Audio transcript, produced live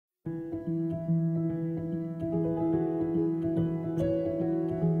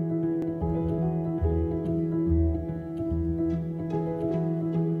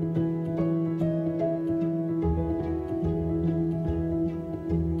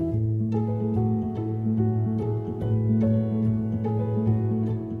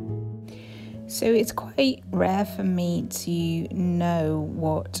So it's quite rare for me to know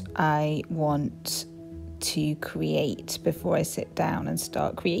what I want to create before I sit down and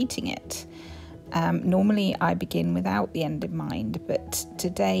start creating it. Normally I begin without the end in mind, but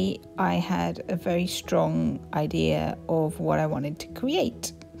today I had a very strong idea of what I wanted to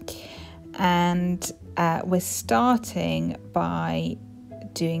create. And we're starting by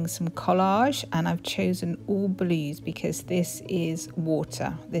doing some collage, and I've chosen all blues because this is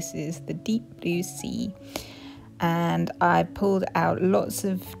water. This is the deep blue sea. And I pulled out lots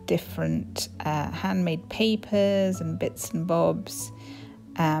of different handmade papers and bits and bobs.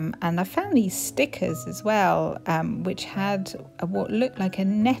 And I found these stickers as well, which had what looked like a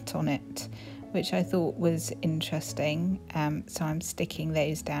net on it, which I thought was interesting. So I'm sticking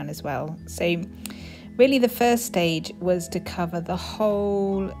those down as well. So really the first stage was to cover the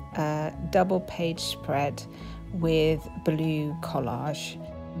whole double page spread with blue collage.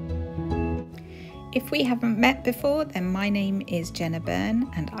 If we haven't met before, then my name is Jenna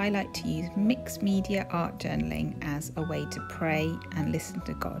and I like to use mixed media art journaling as a way to pray and listen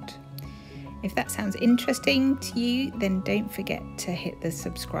to God. If that sounds interesting to you, then don't forget to hit the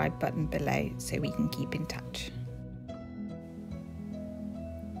subscribe button below so we can keep in touch.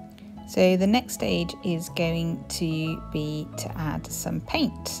 So the next stage is going to be to add some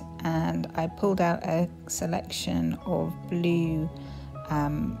paint, and I pulled out a selection of blue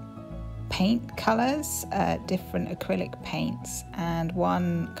paint colours, different acrylic paints, and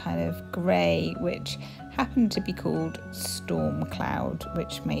one kind of grey which happened to be called Storm Cloud,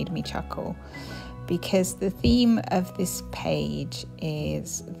 which made me chuckle because the theme of this page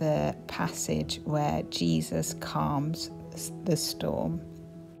is the passage where Jesus calms the storm.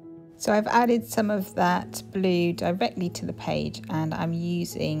 So I've added some of that blue directly to the page, and I'm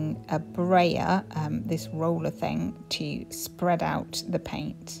using a brayer, this roller thing, to spread out the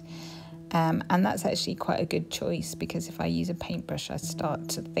paint. And that's actually quite a good choice because if I use a paintbrush, I start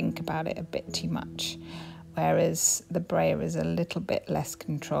to think about it a bit too much. Whereas the brayer is a little bit less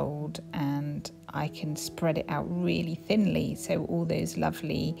controlled and I can spread it out really thinly. So all those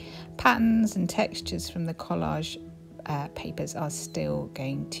lovely patterns and textures from the collage papers are still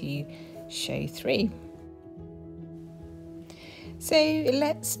going to show through. So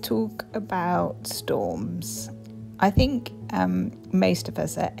let's talk about storms. I think most of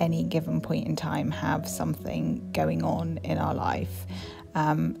us at any given point in time have something going on in our life,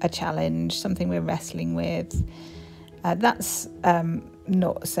 a challenge, something we're wrestling with. That's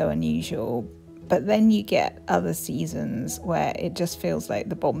not so unusual. But then you get other seasons where it just feels like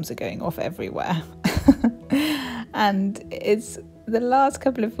the bombs are going off everywhere. And it's the last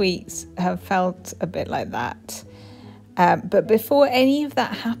couple of weeks have felt a bit like that. But before any of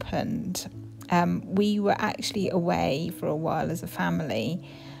that happened, we were actually away for a while as a family,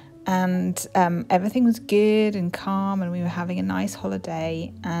 and everything was good and calm, and we were having a nice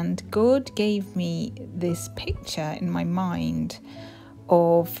holiday. And God gave me this picture in my mind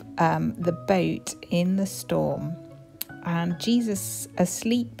of the boat in the storm and Jesus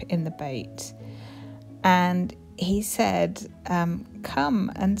asleep in the boat. And he said,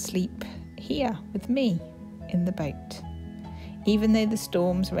 come and sleep here with me in the boat. Even though the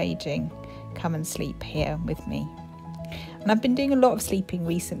storm's raging, come and sleep here with me. And I've been doing a lot of sleeping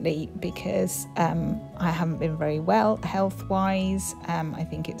recently because I haven't been very well health-wise. I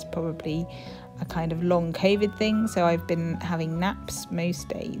think it's probably a kind of long COVID thing, so I've been having naps most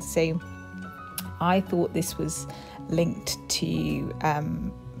days. So I thought this was linked to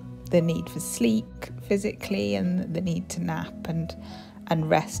the need for sleep physically and the need to nap and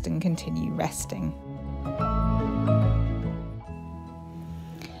rest and continue resting.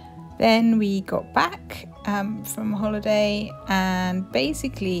 Then we got back from holiday, and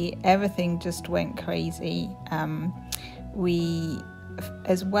basically everything just went crazy. We,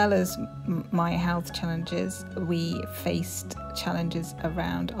 as well as my health challenges, we faced challenges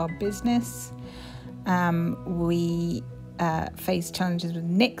around our business. We faced challenges with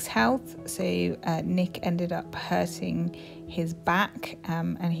Nick's health. So Nick ended up hurting his back,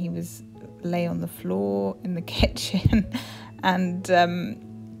 and he was lay on the floor in the kitchen. And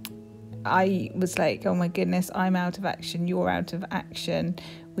I was like, oh my goodness, I'm out of action, you're out of action.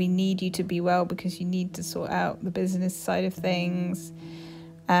 We need you to be well because you need to sort out the business side of things.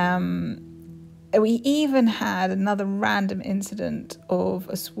 We even had another random incident of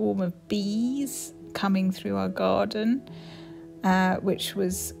a swarm of bees coming through our garden, which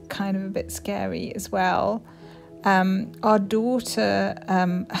was kind of a bit scary as well. Our daughter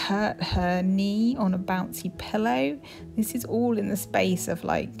hurt her knee on a bouncy pillow. This is all in the space of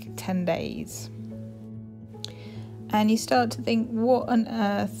like 10 days. And you start to think, what on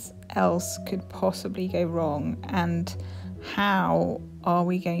earth else could possibly go wrong, and how are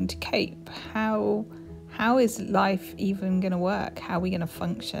we going to cope? How is life even going to work? How are we going to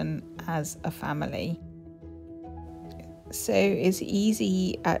function as a family? So it's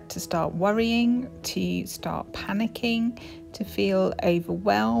easy to start worrying, to start panicking, to feel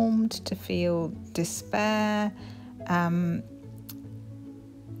overwhelmed, to feel despair, to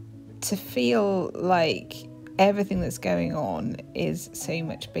feel like everything that's going on is so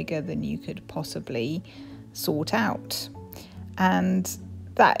much bigger than you could possibly sort out. And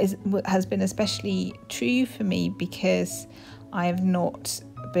that has been especially true for me because I have not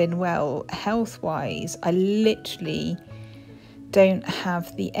been well health-wise. I literally don't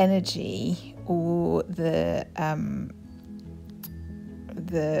have the energy or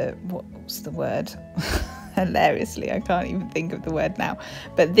what's the word? Hilariously, I can't even think of the word now.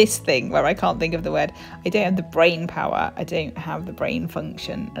 But this thing where I can't think of the word, I don't have the brain power. I don't have the brain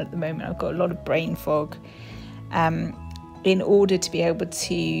function at the moment. I've got a lot of brain fog. In order to be able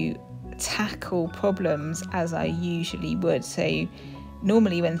to tackle problems as I usually would. So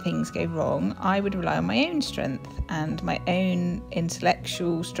normally when things go wrong, I would rely on my own strength and my own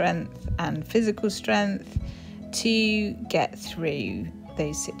intellectual strength and physical strength to get through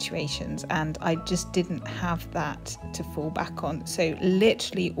those situations, and I just didn't have that to fall back on. So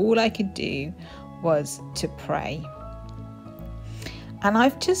literally all I could do was to pray. And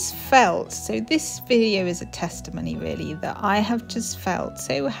I've just felt, so this video is a testimony really, that I have just felt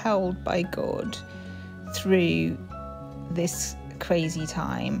so held by God through this crazy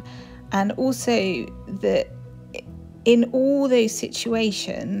time. And also that in all those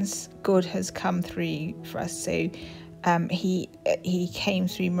situations, God has come through for us. So he came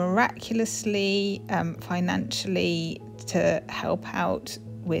through miraculously, financially, to help out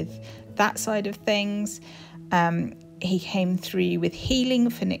with that side of things. He came through with healing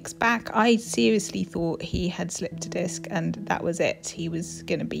for Nick's back. I seriously thought he had slipped a disc and that was it. He was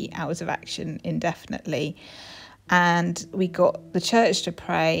going to be out of action indefinitely. And we got the church to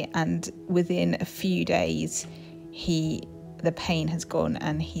pray, and within a few days, the pain has gone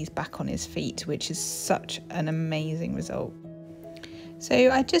and he's back on his feet, which is such an amazing result. So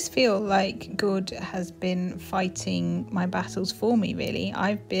I just feel like God has been fighting my battles for me, really.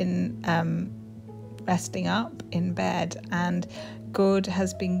 I've been resting up in bed, and God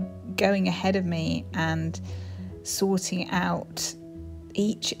has been going ahead of me and sorting out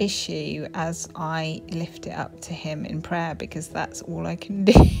each issue as I lift it up to him in prayer, because that's all I can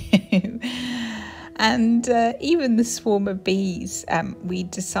do. And even the swarm of bees, we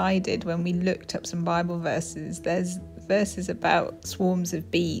decided when we looked up some Bible verses, there's verses about swarms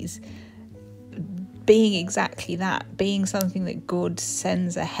of bees being exactly that, being something that God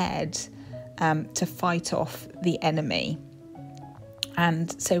sends ahead to fight off the enemy.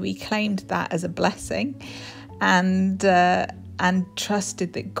 And so we claimed that as a blessing, and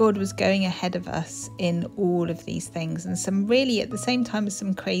trusted that God was going ahead of us in all of these things. And some really, at the same time as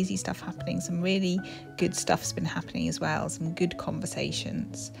some crazy stuff happening, some really good stuff's been happening as well. Some good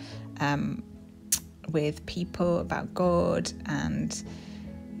conversations with people about God, and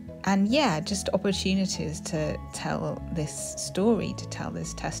yeah, just opportunities to tell this story, to tell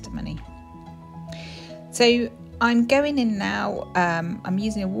this testimony. So I'm going in now, I'm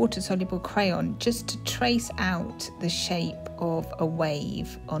using a water-soluble crayon just to trace out the shape of a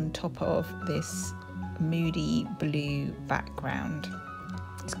wave on top of this moody blue background.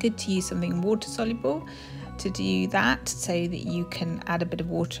 It's good to use something water-soluble to do that, so that you can add a bit of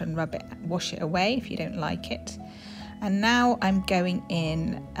water and wash it away if you don't like it. And now I'm going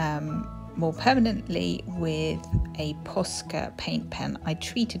in more permanently with a Posca paint pen. I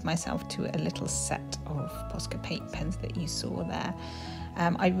treated myself to a little set of Posca paint pens that you saw there.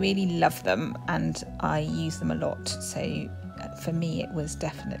 I really love them and I use them a lot, so for me it was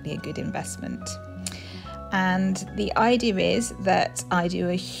definitely a good investment. And the idea is that I do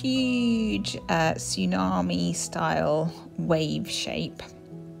a huge tsunami style wave shape,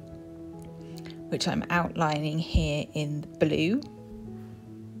 which I'm outlining here in blue.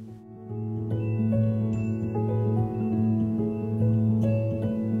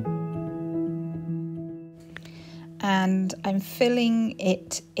 And I'm filling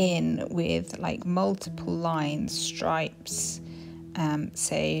it in with like multiple lines, stripes.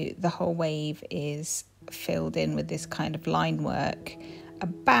 So the whole wave is filled in with this kind of line work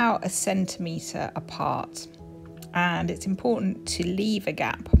about 1 centimetre apart. And it's important to leave a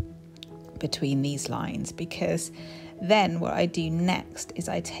gap between these lines, because then what I do next is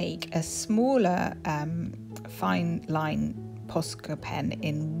I take a smaller fine line Posca pen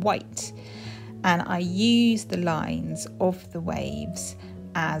in white, and I use the lines of the waves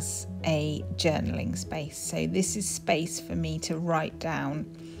as a journaling space. So this is space for me to write down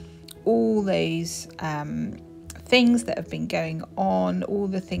all those things that have been going on, all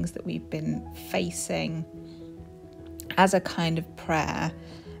the things that we've been facing, as a kind of prayer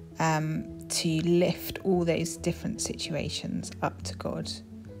to lift all those different situations up to God.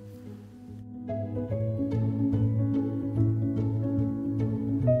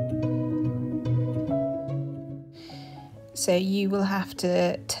 So you will have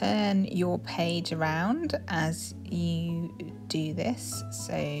to turn your page around as you do this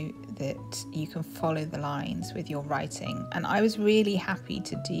so that you can follow the lines with your writing. And I was really happy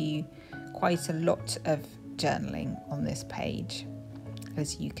to do quite a lot of journaling on this page,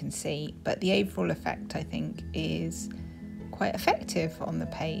 as you can see. But the overall effect, I think, is quite effective on the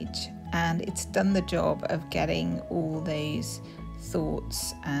page. And it's done the job of getting all those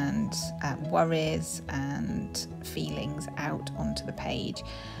thoughts and worries and feelings out onto the page.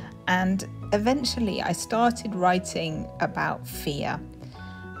 And eventually I started writing about fear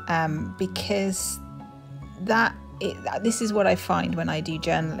because this is what I find when I do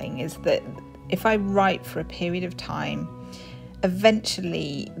journaling, is that if I write for a period of time,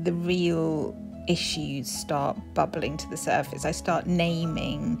 eventually the real issues start bubbling to the surface. I start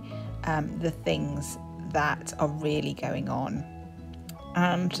naming the things that are really going on.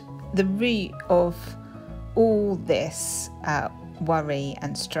 And the root of all this worry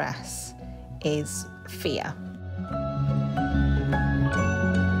and stress is fear.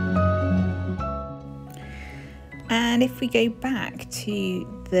 And if we go back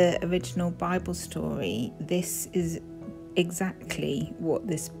to the original Bible story, this is exactly what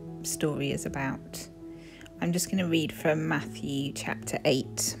this story is about. I'm just going to read from Matthew chapter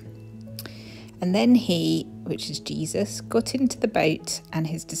 8. And then he, which is Jesus, got into the boat and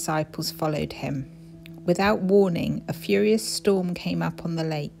his disciples followed him. Without warning, a furious storm came up on the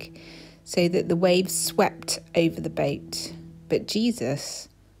lake, so that the waves swept over the boat. But Jesus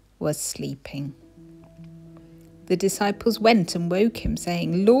was sleeping. The disciples went and woke him,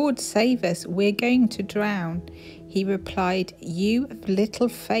 saying, "Lord, save us, we're going to drown." He replied, "You of little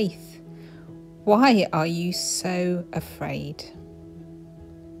faith, why are you so afraid?"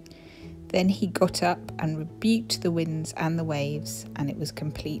 Then he got up and rebuked the winds and the waves, and it was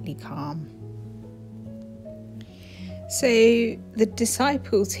completely calm. So the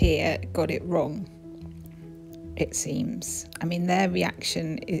disciples here got it wrong, it seems. I mean, their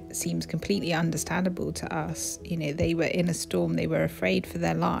reaction, it seems completely understandable to us. You know, they were in a storm, they were afraid for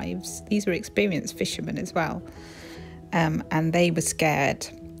their lives. These were experienced fishermen as well. And they were scared,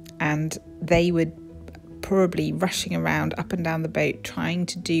 and they were probably rushing around up and down the boat, trying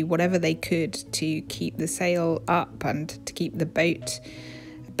to do whatever they could to keep the sail up and to keep the boat,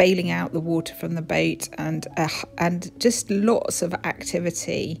 bailing out the water from the boat, and just lots of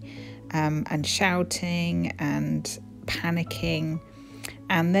activity and shouting and panicking.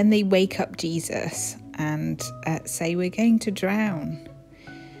 And then they wake up Jesus and say, "We're going to drown."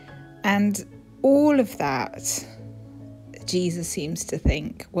 And all of that, Jesus seems to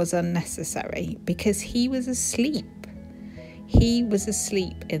think, was unnecessary because he was asleep. He was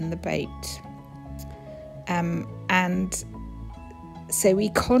asleep in the boat. And so we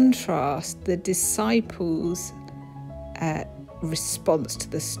contrast the disciples' response to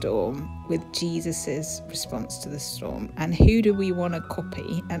the storm with Jesus's response to the storm. And who do we want to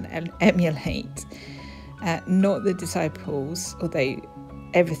copy and emulate? Not the disciples, although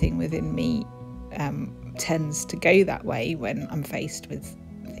everything within me tends to go that way when I'm faced with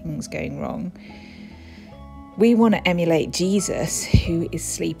things going wrong. We want to emulate Jesus, who is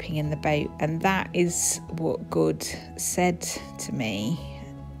sleeping in the boat. And that is what God said to me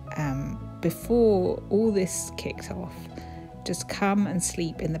before all this kicked off. Just come and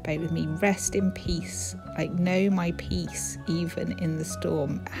sleep in the boat with me. Rest in peace. Like, know my peace even in the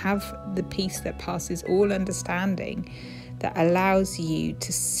storm. Have the peace that passes all understanding, that allows you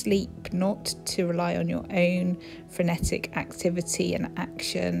to sleep, not to rely on your own frenetic activity and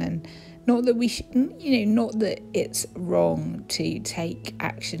action. And not that we should, not that it's wrong to take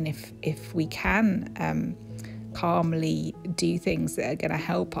action if we can calmly do things that are going to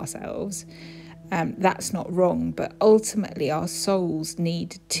help ourselves. That's not wrong, but ultimately our souls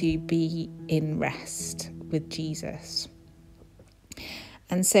need to be in rest with Jesus.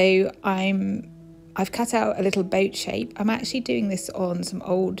 And so I've cut out a little boat shape. I'm actually doing this on some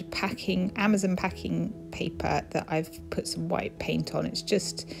old Amazon packing paper that I've put some white paint on. It's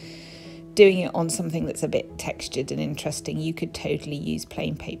just doing it on something that's a bit textured and interesting. You could totally use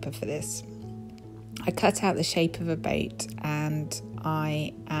plain paper for this. I cut out the shape of a boat, and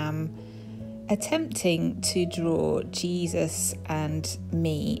I am attempting to draw Jesus and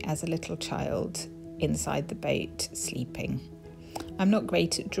me as a little child inside the boat sleeping. I'm not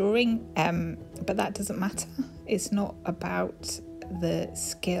great at drawing, but that doesn't matter. It's not about the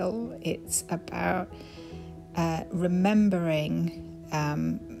skill, it's about remembering.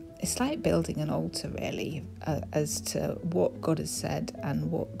 It's like building an altar, really, as to what God has said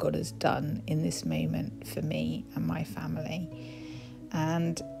and what God has done in this moment for me and my family.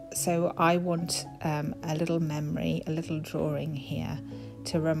 And so I want a little memory, a little drawing here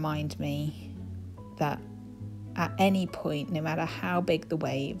to remind me that at any point, no matter how big the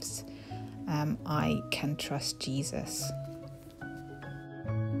waves, I can trust Jesus.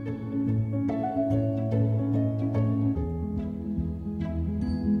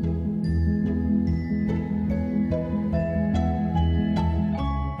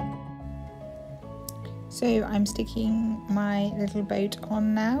 So I'm sticking my little boat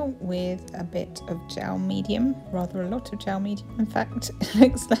on now with a bit of gel medium, rather a lot of gel medium in fact, it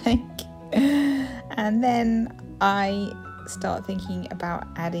looks like. And then I start thinking about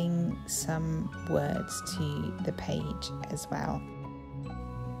adding some words to the page as well.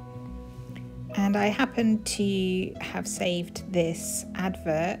 And I happened to have saved this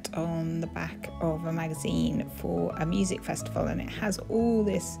advert on the back of a magazine for a music festival, and it has all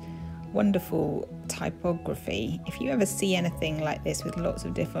this wonderful typography. If you ever see anything like this with lots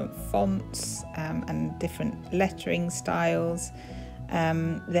of different fonts and different lettering styles,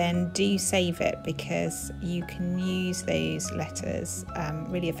 then do save it, because you can use those letters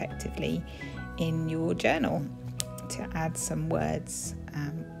really effectively in your journal to add some words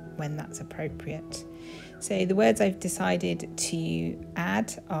when that's appropriate. So the words I've decided to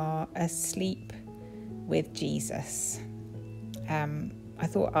add are asleep with Jesus. I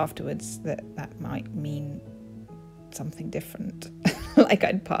thought afterwards that might mean something different, like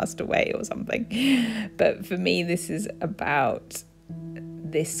I'd passed away or something. But for me, this is about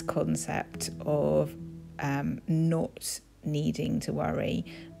this concept of not needing to worry,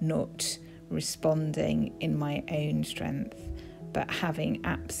 not responding in my own strength, but having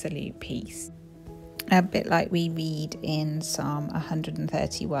absolute peace. A bit like we read in Psalm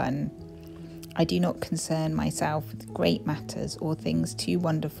 131. I do not concern myself with great matters or things too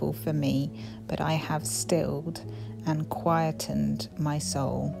wonderful for me, but I have stilled and quietened my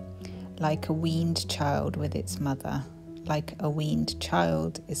soul, like a weaned child with its mother. Like a weaned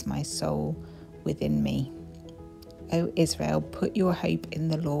child is my soul within me. O Israel, put your hope in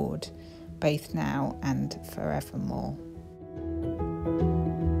the Lord, both now and forevermore.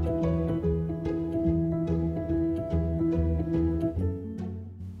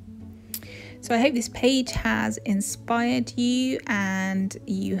 So I hope this page has inspired you and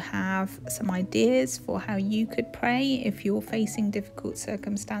you have some ideas for how you could pray if you're facing difficult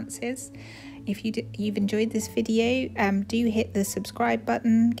circumstances. If you've enjoyed this video, do hit the subscribe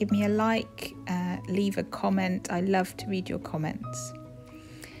button, give me a like, leave a comment. I love to read your comments.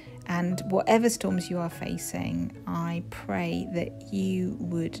 And whatever storms you are facing, I pray that you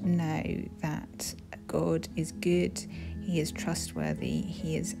would know that God is good, He is trustworthy,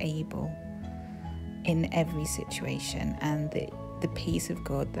 He is able in every situation, and that the peace of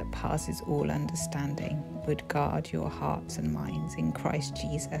God that passes all understanding would guard your hearts and minds in Christ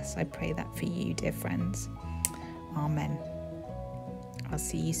Jesus. I pray that for you, dear friends. Amen. I'll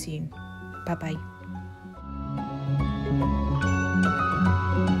see you soon. Bye-bye.